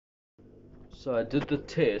So I did the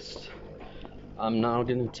test. I'm now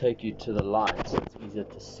going to take you to the light so it's easier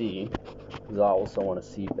to see, because I also want to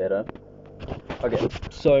see better. Okay,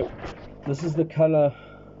 so this is the color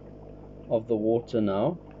of the water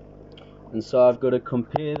now, and so I've got to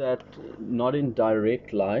compare that, not in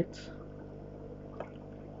direct light.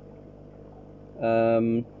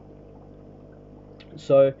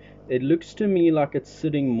 So it looks to me like it's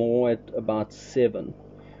sitting more at about 7.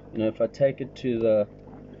 You know, if I take it to the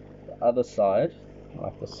other side,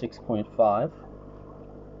 like the 6.5,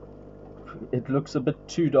 it looks a bit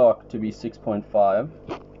too dark to be 6.5.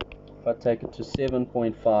 If I take it to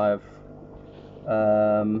 7.5,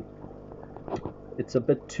 it's a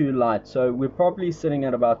bit too light, so we're probably sitting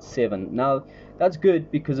at about 7. Now that's good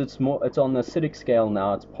because it's on the acidic scale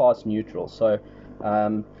now, it's past neutral. So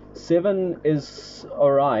 7 is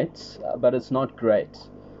alright, but it's not great.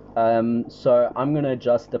 So I'm going to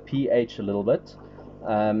adjust the pH a little bit.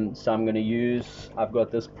 So I'm going to use, I've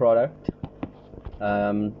got this product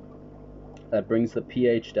that brings the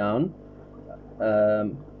pH down,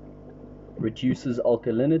 reduces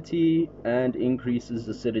alkalinity and increases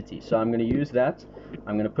acidity. So I'm going to use that.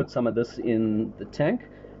 I'm going to put some of this in the tank,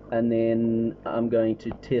 and then I'm going to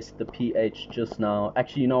test the pH just now.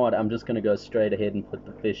 Actually, you know what, I'm just going to go straight ahead and put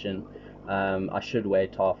the fish in. I should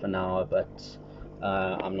wait half an hour, but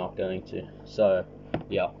I'm not going to. So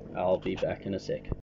yeah, I'll be back in a sec.